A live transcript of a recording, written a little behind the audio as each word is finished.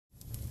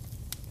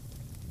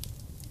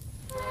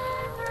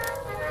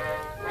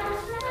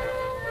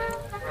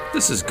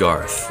This is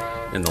Garth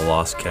in the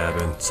Lost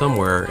Cabin,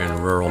 somewhere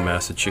in rural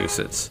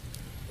Massachusetts.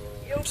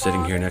 I'm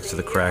sitting here next to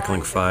the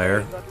crackling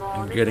fire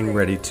and getting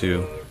ready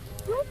to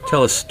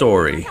tell a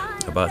story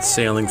about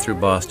sailing through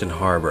Boston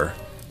Harbor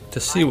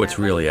to see what's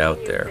really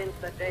out there.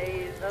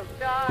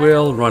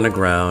 We'll run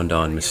aground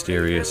on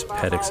mysterious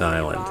Peddocks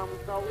Island.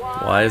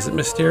 Why is it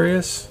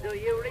mysterious?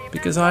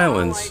 Because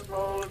islands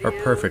are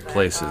perfect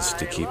places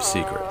to keep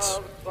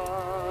secrets.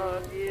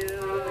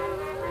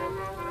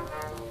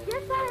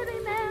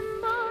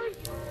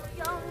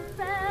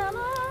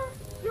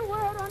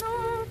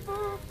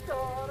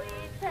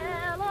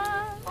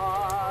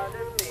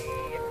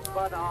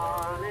 But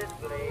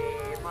honestly,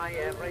 my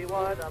every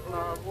word of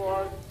love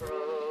was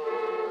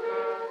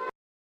true.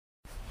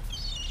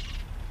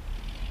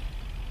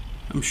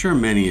 I'm sure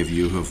many of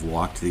you have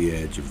walked the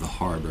edge of the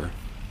harbor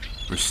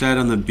or sat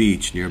on the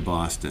beach near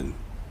Boston.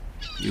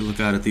 You look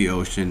out at the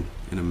ocean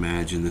and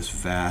imagine this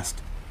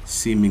vast,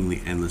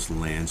 seemingly endless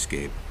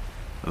landscape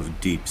of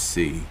deep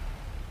sea.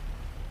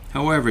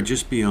 However,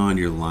 just beyond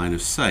your line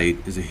of sight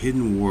is a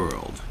hidden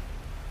world,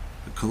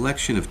 a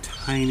collection of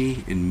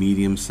tiny and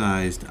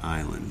medium-sized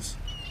islands,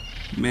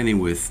 many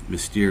with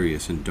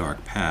mysterious and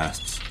dark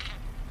pasts,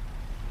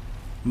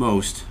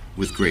 most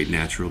with great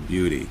natural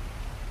beauty.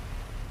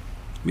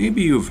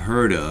 Maybe you've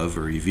heard of,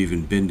 or you've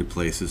even been to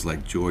places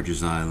like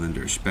George's Island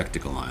or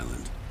Spectacle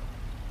Island.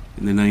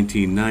 In the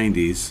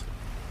 1990s,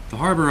 the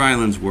harbor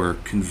islands were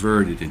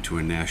converted into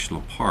a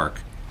national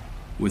park,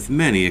 with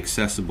many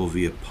accessible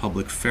via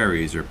public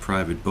ferries or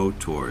private boat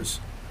tours.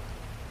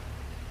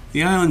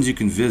 The islands you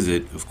can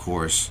visit, of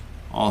course,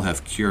 all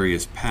have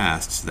curious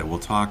pasts that we'll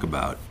talk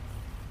about.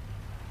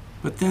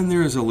 But then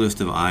there is a list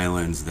of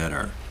islands that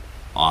are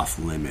off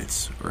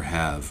limits or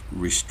have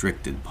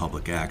restricted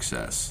public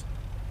access.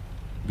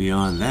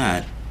 Beyond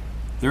that,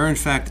 there are in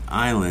fact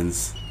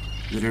islands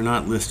that are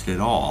not listed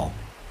at all,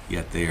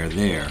 yet they are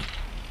there.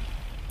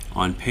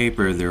 On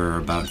paper, there are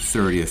about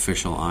 30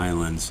 official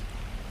islands,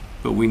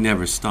 but we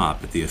never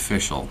stop at the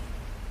official.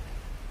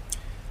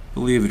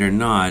 Believe it or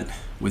not,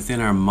 within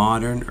our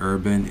modern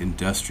urban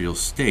industrial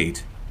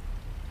state,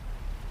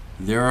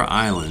 there are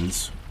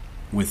islands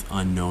with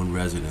unknown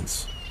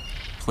residents,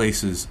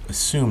 places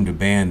assumed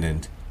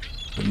abandoned,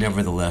 but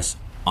nevertheless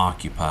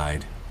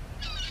occupied.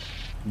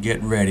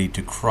 Get ready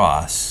to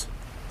cross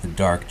the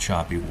dark,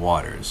 choppy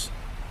waters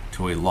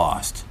to a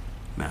lost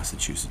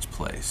Massachusetts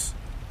place.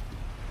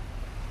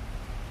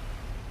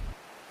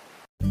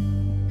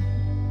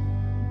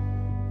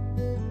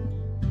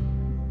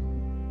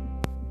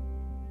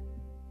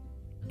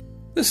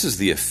 This is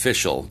the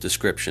official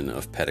description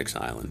of Peddocks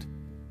Island.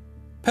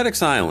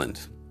 Peddocks Island,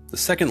 the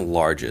second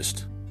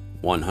largest,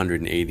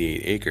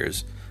 188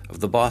 acres, of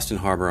the Boston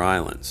Harbor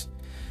Islands.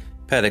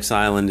 Peddocks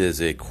Island is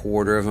a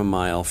quarter of a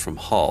mile from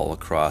Hull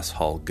across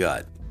Hull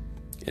Gut.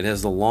 It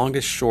has the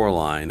longest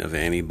shoreline of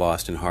any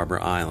Boston Harbor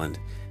island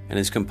and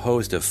is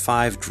composed of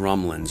 5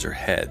 drumlins or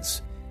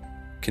heads,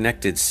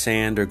 connected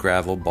sand or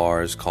gravel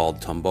bars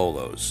called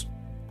tombolos.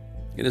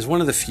 It is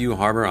one of the few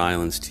harbor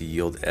islands to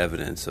yield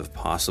evidence of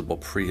possible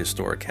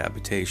prehistoric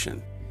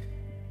habitation.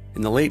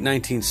 In the late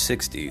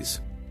 1960s,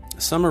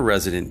 a summer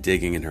resident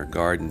digging in her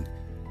garden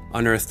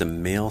unearthed a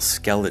male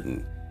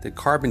skeleton that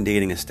carbon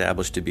dating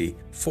established to be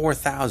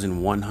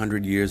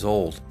 4,100 years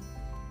old.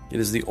 It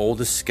is the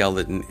oldest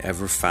skeleton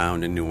ever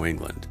found in New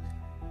England.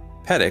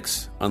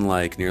 Peddocks,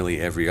 unlike nearly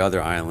every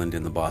other island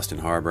in the Boston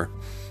Harbor,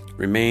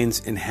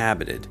 remains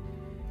inhabited.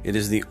 It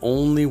is the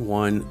only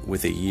one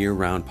with a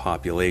year-round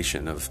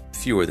population of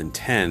fewer than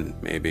 10,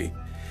 maybe.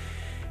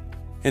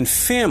 And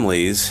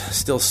families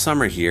still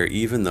summer here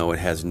even though it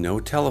has no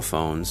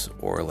telephones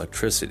or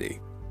electricity.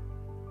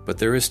 But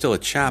there is still a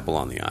chapel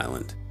on the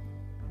island.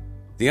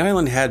 The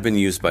island had been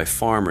used by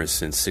farmers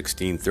since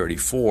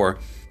 1634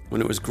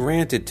 when it was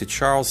granted to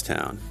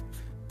Charlestown,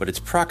 but its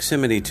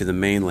proximity to the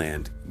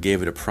mainland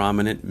gave it a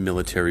prominent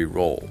military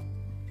role.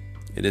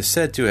 It is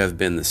said to have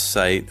been the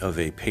site of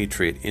a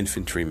Patriot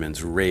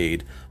infantryman's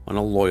raid on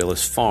a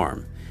Loyalist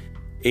farm.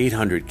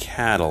 800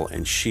 cattle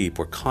and sheep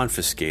were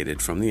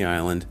confiscated from the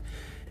island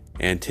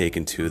and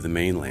taken to the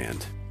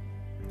mainland.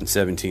 In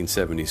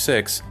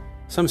 1776,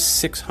 some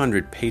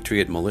 600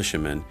 Patriot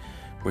militiamen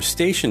were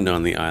stationed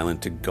on the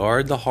island to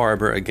guard the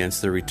harbor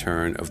against the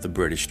return of the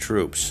British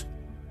troops.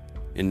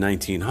 In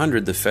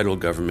 1900, the federal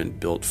government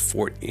built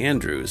Fort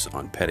Andrews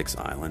on Peddocks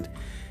Island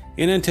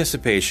in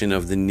anticipation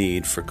of the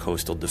need for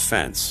coastal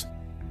defense.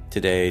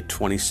 Today,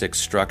 26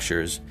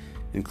 structures,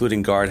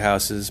 including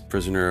guardhouses,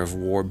 prisoner of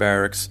war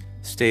barracks,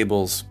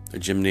 stables, a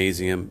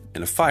gymnasium,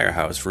 and a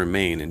firehouse,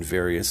 remain in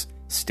various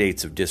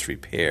states of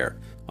disrepair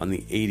on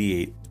the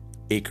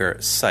 88-acre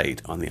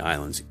site on the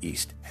island's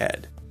east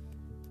head.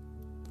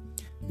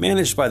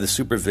 Managed by the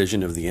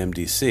supervision of the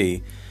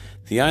MDC,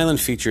 the island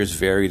features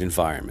varied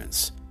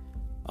environments.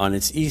 On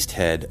its east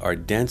head are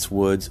dense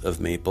woods of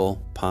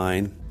maple,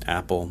 pine,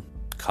 apple,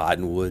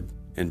 cottonwood,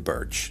 and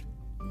birch.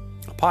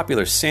 A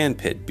popular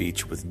sandpit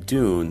beach with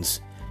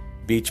dunes,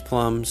 beach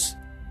plums,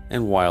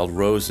 and wild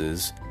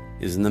roses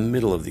is in the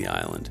middle of the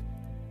island.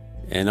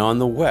 And on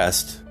the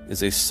west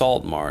is a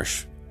salt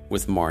marsh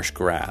with marsh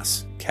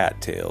grass,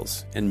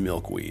 cattails, and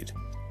milkweed.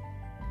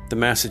 The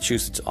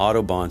Massachusetts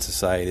Audubon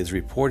Society has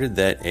reported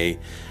that a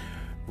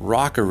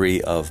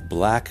rockery of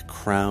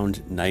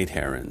black-crowned night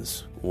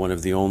herons, one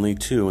of the only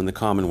two in the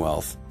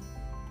Commonwealth,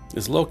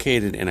 is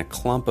located in a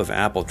clump of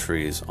apple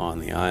trees on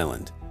the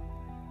island.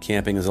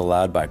 Camping is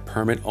allowed by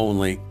permit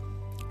only,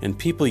 and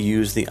people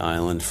use the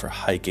island for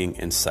hiking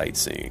and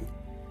sightseeing.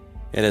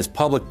 It has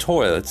public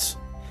toilets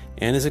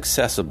and is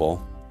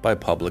accessible by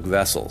public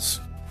vessels.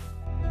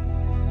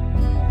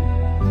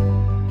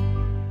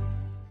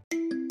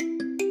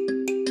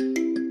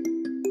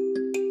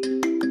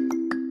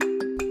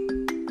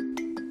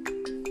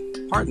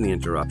 Pardon the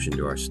interruption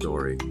to our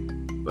story,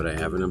 but I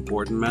have an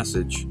important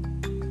message.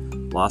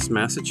 Lost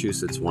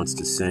Massachusetts wants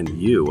to send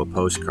you a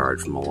postcard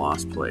from a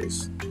lost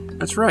place.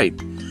 That's right.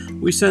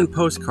 We send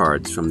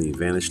postcards from the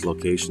vanished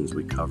locations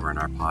we cover in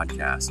our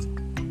podcast.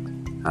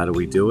 How do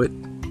we do it?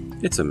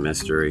 It's a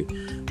mystery,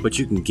 but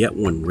you can get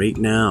one right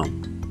now.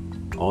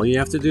 All you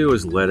have to do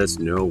is let us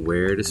know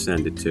where to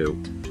send it to.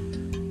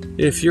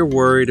 If you're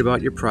worried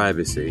about your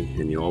privacy,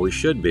 and you always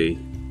should be,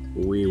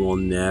 we will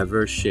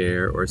never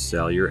share or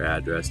sell your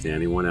address to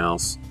anyone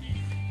else.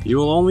 You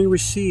will only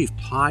receive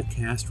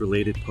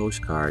podcast-related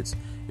postcards,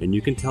 and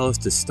you can tell us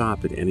to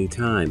stop at any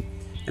time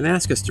and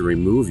ask us to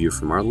remove you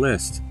from our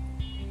list.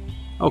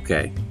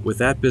 Okay, with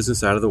that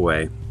business out of the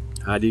way,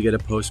 how do you get a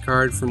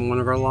postcard from one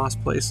of our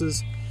lost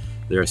places?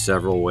 There are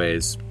several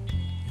ways.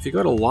 If you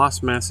go to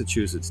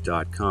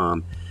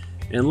lostmassachusetts.com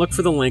and look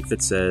for the link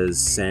that says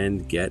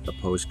Send Get a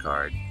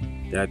Postcard,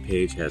 that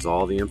page has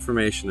all the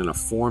information and a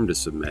form to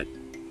submit.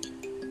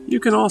 You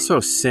can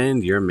also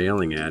send your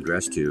mailing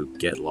address to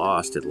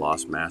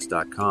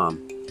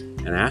getlost@lostmass.com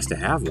and ask to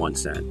have one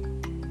sent.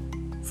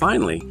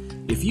 Finally,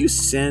 if you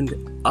send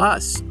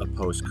us a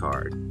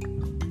postcard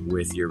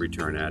with your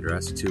return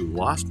address to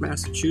Lost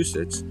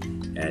Massachusetts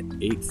at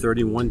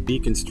 831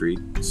 Beacon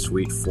Street,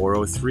 Suite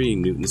 403,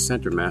 Newton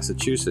Center,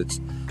 Massachusetts,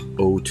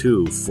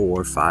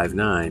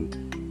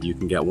 02459, you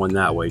can get one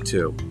that way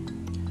too.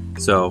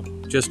 So,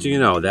 just so you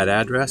know, that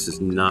address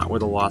is not where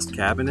the lost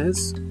cabin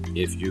is.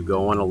 If you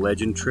go on a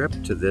legend trip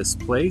to this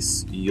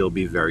place, you'll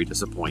be very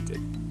disappointed.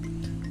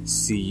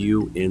 See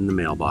you in the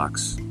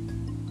mailbox.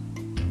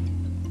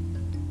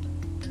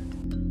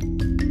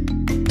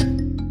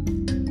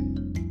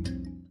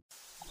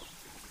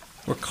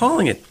 We're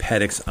calling it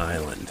Peddix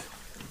Island,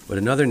 but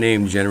another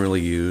name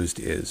generally used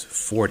is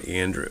Fort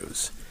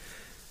Andrews.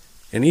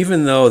 And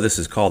even though this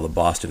is called the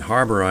Boston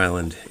Harbor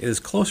Island, it is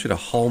closer to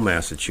Hull,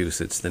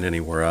 Massachusetts than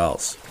anywhere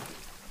else.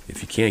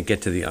 If you can't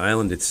get to the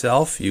island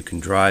itself, you can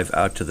drive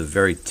out to the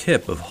very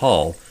tip of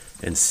Hull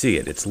and see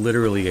it. It's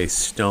literally a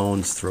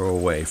stone's throw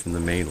away from the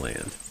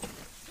mainland.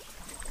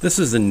 This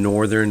is the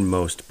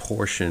northernmost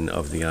portion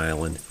of the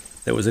island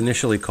that was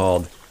initially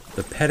called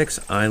the Peddix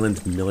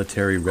Island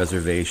Military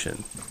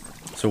Reservation.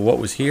 So what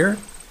was here?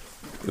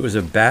 It was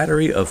a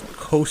battery of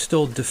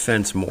coastal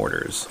defense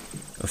mortars,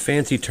 a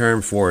fancy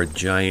term for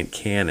giant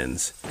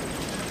cannons.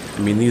 I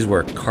mean, these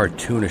were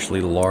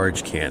cartoonishly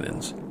large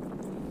cannons.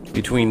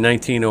 Between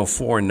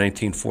 1904 and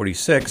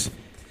 1946,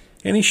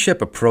 any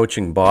ship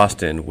approaching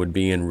Boston would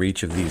be in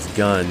reach of these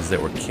guns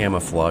that were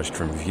camouflaged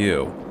from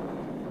view.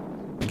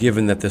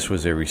 Given that this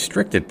was a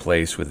restricted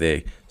place with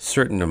a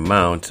certain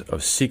amount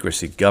of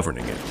secrecy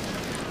governing it.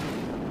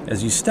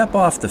 As you step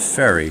off the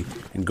ferry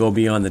and go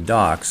beyond the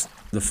docks,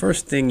 the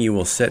first thing you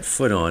will set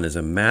foot on is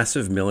a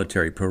massive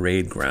military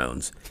parade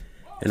grounds,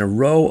 and a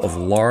row of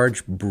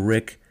large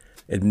brick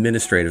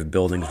administrative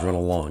buildings run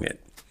along it.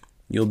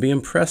 You'll be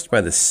impressed by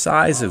the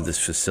size of this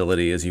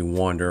facility as you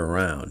wander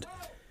around.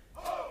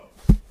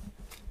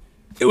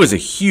 It was a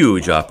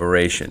huge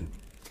operation.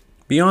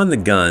 Beyond the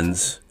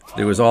guns,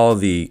 there was all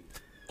the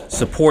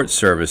support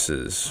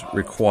services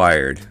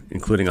required,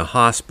 including a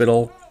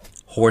hospital,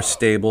 horse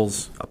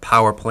stables, a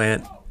power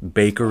plant,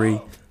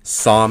 bakery,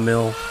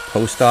 sawmill,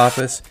 post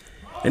office,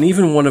 and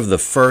even one of the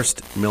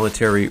first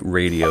military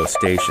radio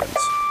stations.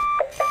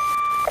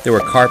 There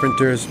were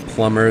carpenters,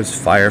 plumbers,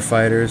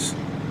 firefighters.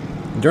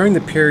 During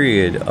the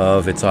period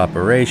of its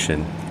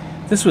operation,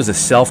 this was a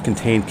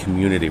self-contained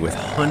community with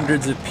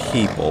hundreds of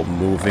people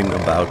moving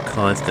about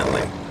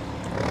constantly.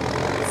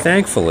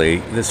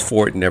 Thankfully, this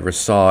fort never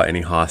saw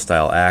any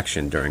hostile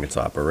action during its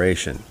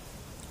operation.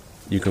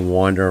 You can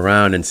wander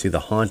around and see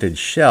the haunted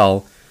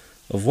shell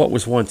of what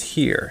was once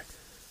here.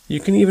 You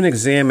can even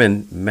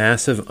examine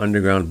massive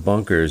underground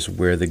bunkers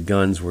where the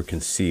guns were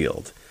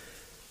concealed.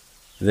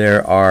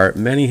 There are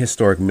many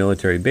historic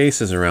military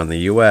bases around the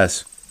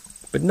U.S.,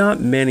 but not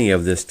many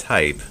of this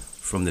type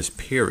from this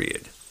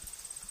period.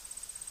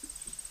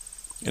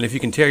 And if you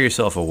can tear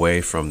yourself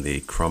away from the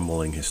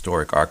crumbling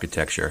historic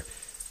architecture,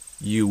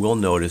 you will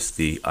notice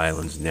the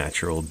island's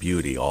natural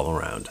beauty all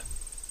around.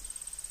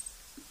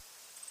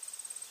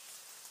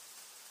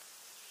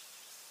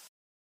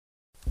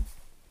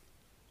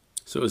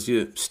 So as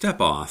you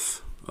step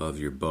off of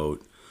your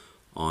boat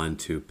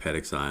onto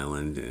Peddix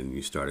Island and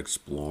you start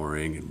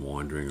exploring and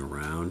wandering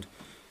around,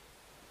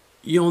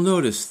 you'll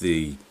notice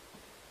the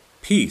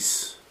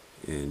peace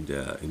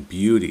and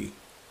beauty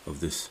of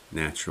this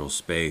natural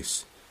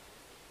space,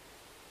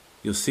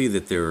 you'll see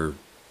that there are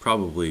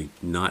probably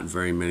not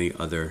very many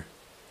other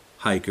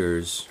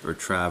hikers or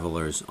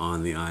travelers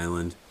on the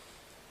island.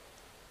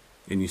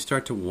 And you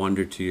start to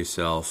wonder to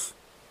yourself,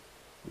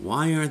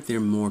 why aren't there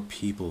more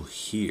people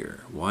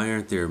here? Why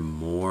aren't there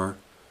more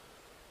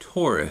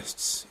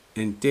tourists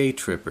and day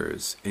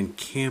trippers and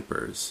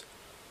campers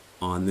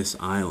on this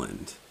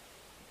island?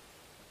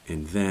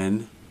 And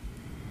then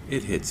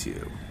it hits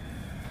you.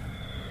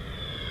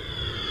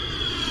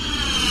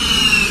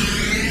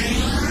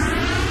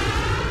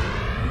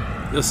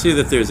 You'll see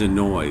that there's a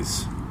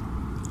noise,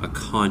 a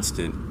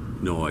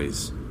constant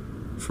noise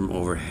from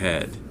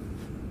overhead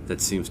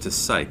that seems to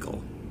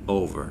cycle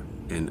over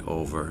and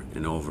over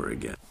and over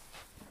again.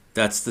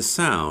 That's the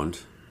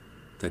sound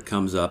that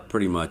comes up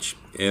pretty much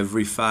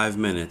every 5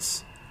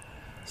 minutes,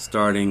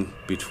 starting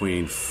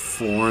between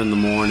 4 in the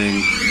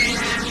morning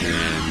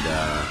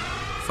and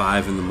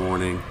 5 in the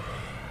morning,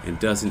 and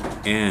doesn't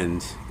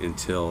end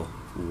until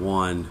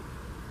 1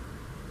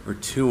 or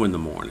 2 in the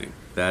morning.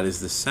 That is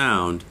the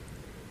sound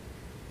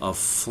of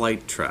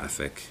flight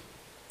traffic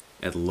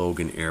at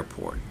Logan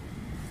Airport.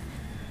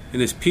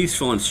 And as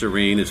peaceful and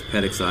serene as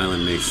Pettix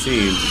Island may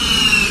seem,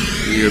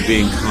 you're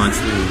being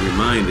constantly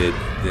reminded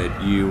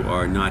that you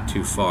are not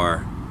too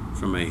far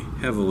from a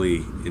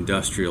heavily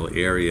industrial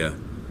area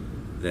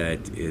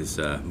that is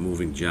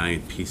moving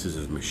giant pieces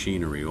of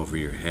machinery over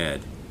your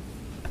head.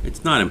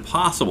 It's not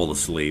impossible to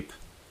sleep,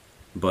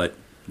 but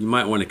you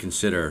might want to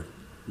consider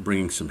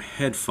bringing some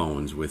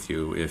headphones with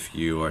you if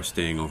you are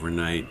staying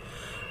overnight,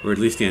 or at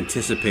least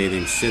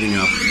anticipating sitting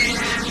up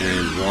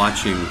and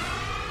watching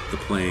the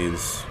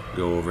planes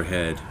go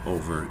overhead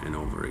over and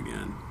over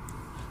again.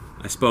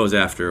 I suppose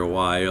after a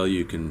while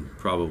you can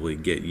probably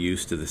get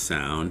used to the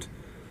sound,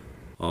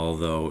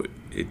 although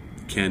it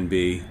can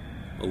be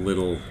a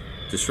little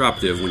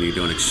disruptive when you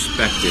don't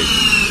expect it.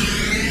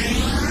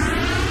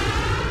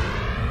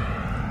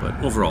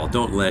 But overall,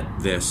 don't let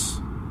this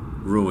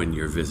ruin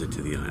your visit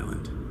to the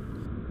island.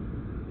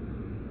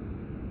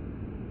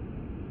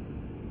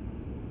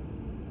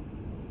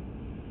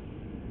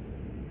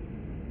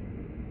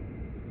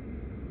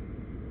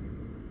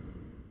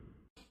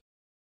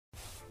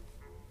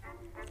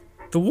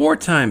 The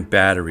wartime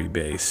battery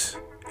base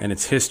and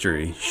its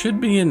history should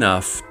be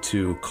enough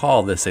to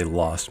call this a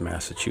lost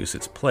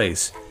Massachusetts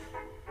place.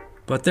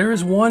 But there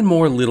is one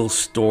more little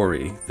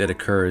story that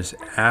occurs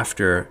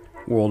after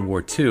World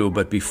War II,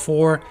 but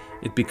before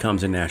it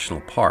becomes a national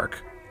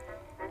park.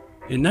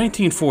 In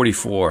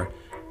 1944,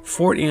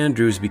 Fort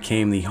Andrews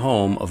became the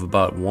home of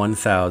about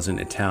 1,000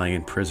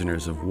 Italian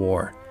prisoners of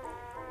war.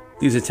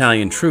 These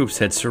Italian troops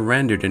had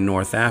surrendered in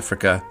North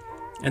Africa,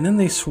 and then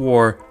they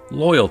swore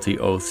loyalty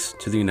oaths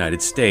to the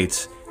United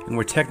States and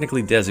were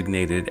technically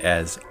designated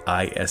as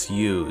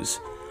ISUs,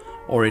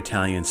 or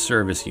Italian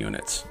Service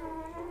Units.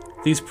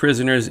 These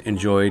prisoners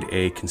enjoyed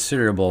a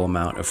considerable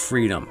amount of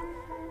freedom.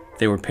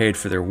 They were paid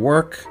for their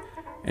work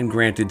and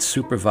granted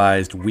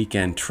supervised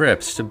weekend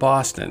trips to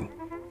Boston.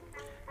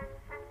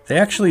 They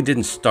actually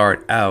didn't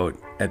start out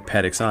at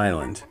Pettix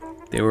Island.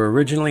 They were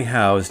originally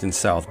housed in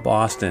South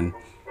Boston,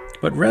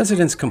 but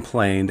residents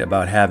complained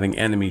about having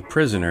enemy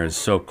prisoners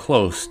so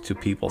close to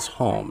people's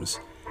homes,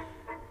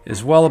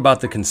 as well about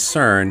the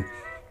concern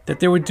that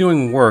they were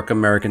doing work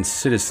American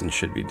citizens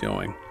should be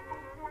doing.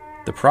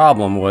 The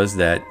problem was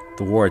that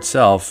the war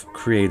itself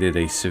created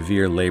a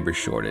severe labor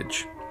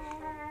shortage.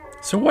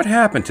 So what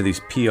happened to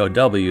these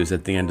POWs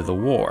at the end of the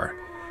war?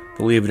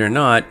 Believe it or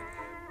not,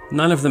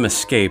 none of them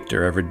escaped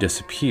or ever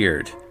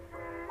disappeared,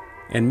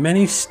 and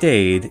many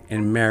stayed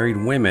and married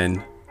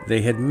women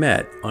they had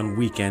met on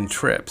weekend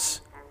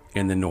trips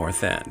in the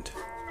North End.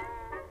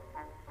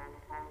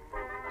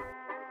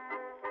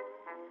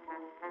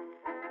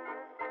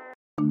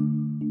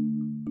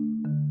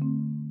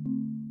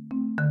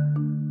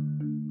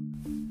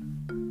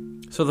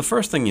 So the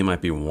first thing you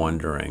might be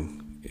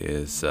wondering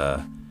is,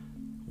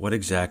 what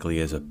exactly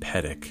is a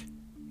Pettic?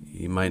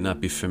 You might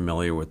not be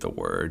familiar with the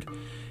word,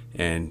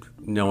 and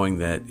knowing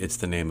that it's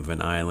the name of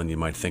an island, you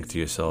might think to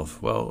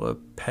yourself, well, a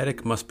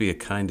Pettic must be a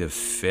kind of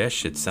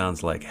fish. It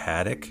sounds like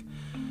haddock,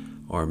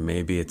 or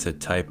maybe it's a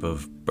type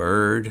of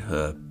bird,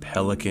 a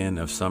pelican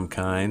of some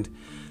kind.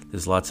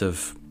 There's lots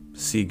of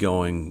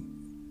seagoing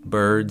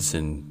birds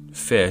and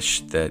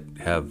fish that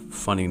have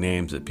funny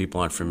names that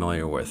people aren't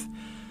familiar with.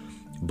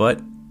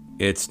 But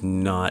it's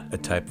not a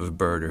type of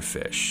bird or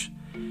fish.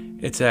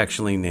 It's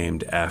actually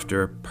named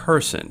after a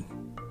person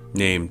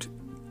named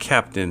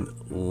Captain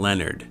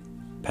Leonard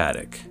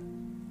Paddock.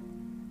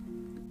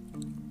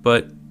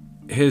 But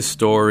his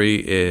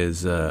story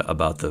is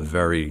about the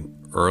very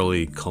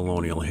early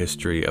colonial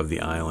history of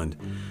the island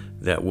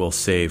that we'll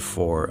save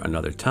for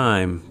another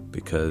time,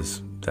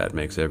 because that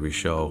makes every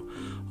show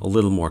a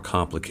little more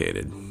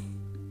complicated.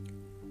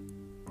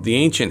 The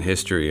ancient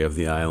history of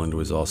the island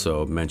was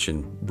also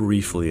mentioned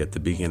briefly at the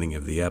beginning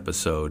of the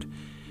episode.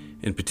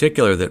 In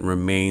particular, that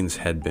remains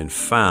had been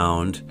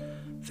found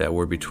that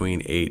were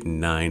between 8,000 and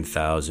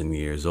 9,000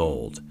 years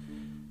old.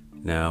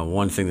 Now,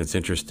 one thing that's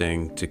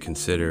interesting to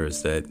consider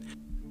is that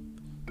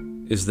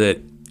is that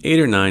 8,000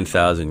 or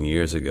 9,000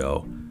 years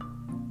ago,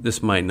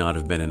 this might not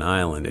have been an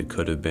island. It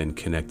could have been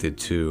connected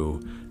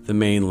to the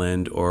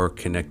mainland or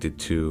connected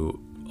to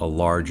a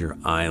larger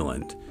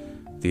island.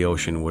 The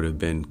ocean would have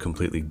been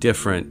completely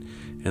different,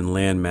 and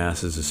land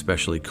masses,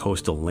 especially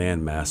coastal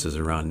land masses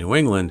around New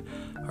England,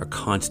 are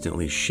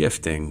constantly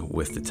shifting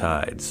with the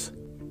tides.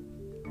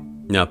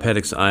 Now,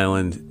 Peddix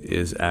Island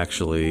is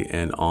actually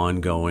an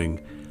ongoing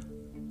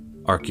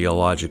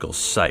archaeological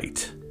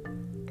site,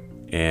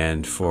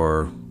 and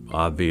for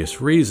obvious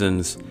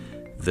reasons,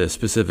 the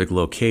specific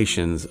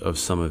locations of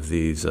some of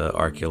these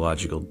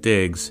archaeological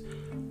digs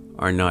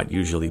are not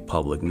usually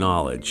public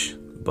knowledge,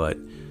 but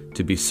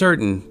to be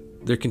certain,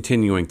 they're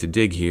continuing to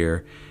dig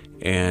here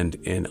and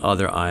in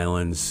other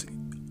islands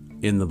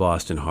in the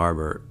Boston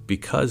Harbor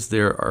because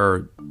there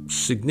are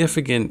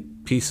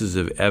significant pieces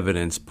of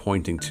evidence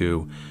pointing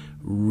to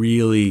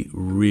really,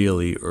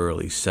 really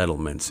early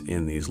settlements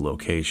in these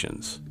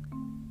locations.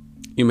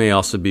 You may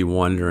also be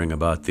wondering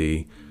about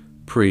the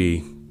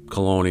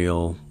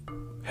pre-colonial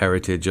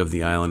heritage of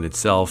the island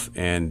itself,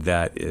 and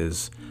that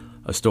is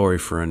a story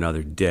for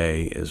another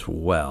day as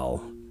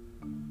well.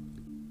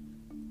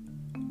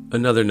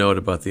 Another note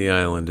about the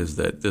island is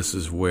that this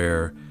is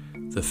where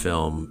the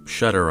film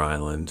Shutter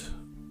Island,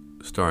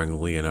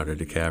 starring Leonardo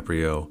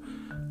DiCaprio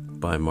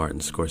by Martin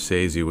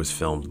Scorsese, was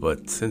filmed,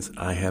 but since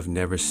I have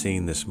never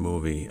seen this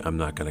movie, I'm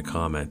not going to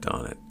comment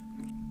on it.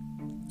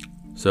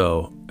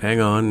 So hang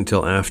on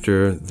until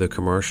after the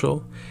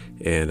commercial,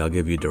 and I'll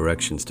give you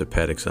directions to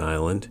Peddix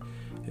Island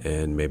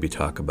and maybe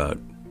talk about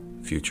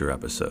future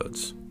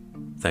episodes.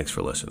 Thanks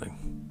for listening.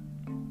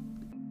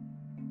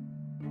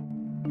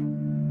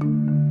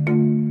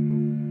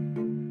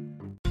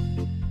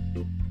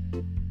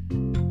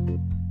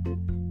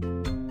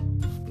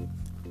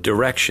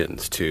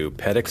 Directions to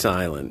Peddix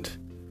Island.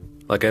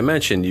 Like I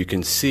mentioned, you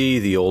can see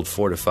the old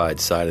fortified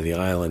side of the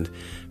island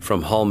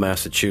from Hull,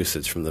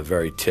 Massachusetts, from the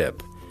very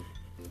tip.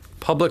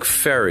 Public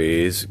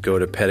ferries go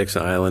to Peddix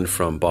Island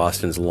from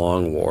Boston's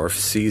Long Wharf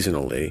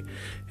seasonally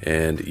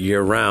and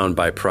year-round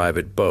by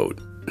private boat.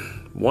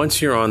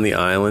 Once you're on the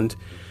island,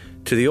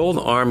 to the old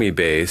Army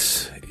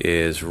base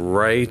is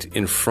right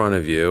in front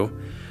of you.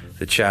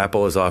 The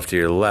chapel is off to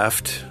your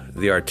left.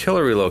 The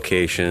artillery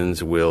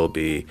locations will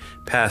be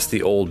past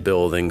the old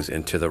buildings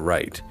and to the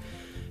right.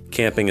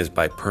 Camping is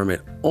by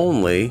permit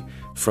only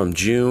from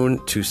June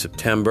to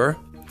September.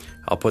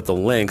 I'll put the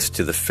links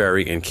to the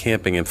ferry and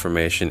camping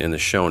information in the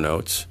show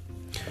notes.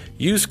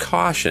 Use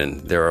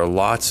caution. There are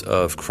lots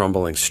of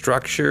crumbling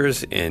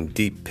structures and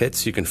deep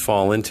pits you can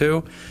fall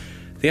into.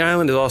 The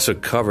island is also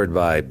covered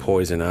by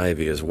poison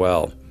ivy as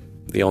well.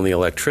 The only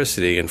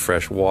electricity and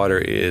fresh water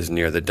is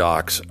near the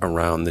docks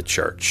around the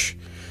church.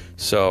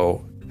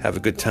 So have a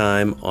good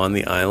time on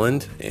the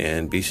island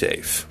and be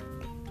safe.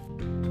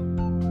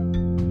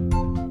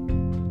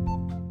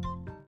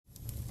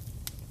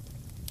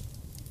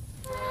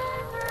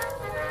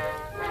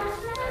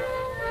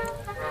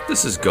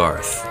 This is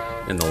Garth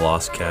in the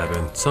Lost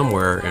Cabin,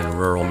 somewhere in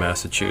rural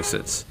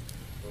Massachusetts.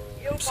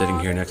 I'm sitting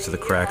here next to the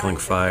crackling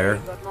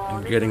fire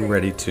and getting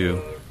ready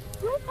to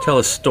tell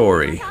a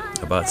story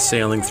about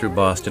sailing through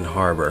Boston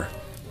Harbor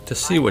to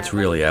see what's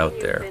really out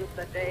there.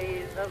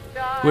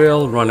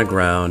 We'll run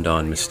aground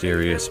on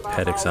mysterious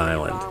Peddix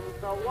Island.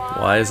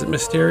 Why is it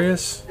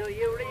mysterious?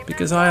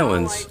 Because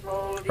islands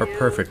are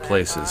perfect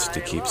places to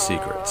keep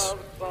secrets.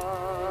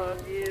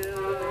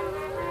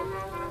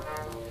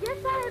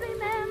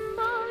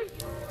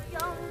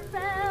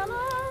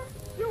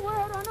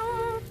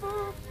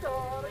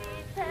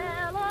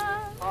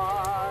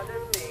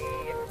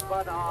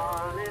 But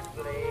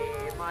honestly,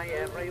 my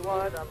every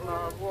word of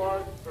love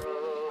was true.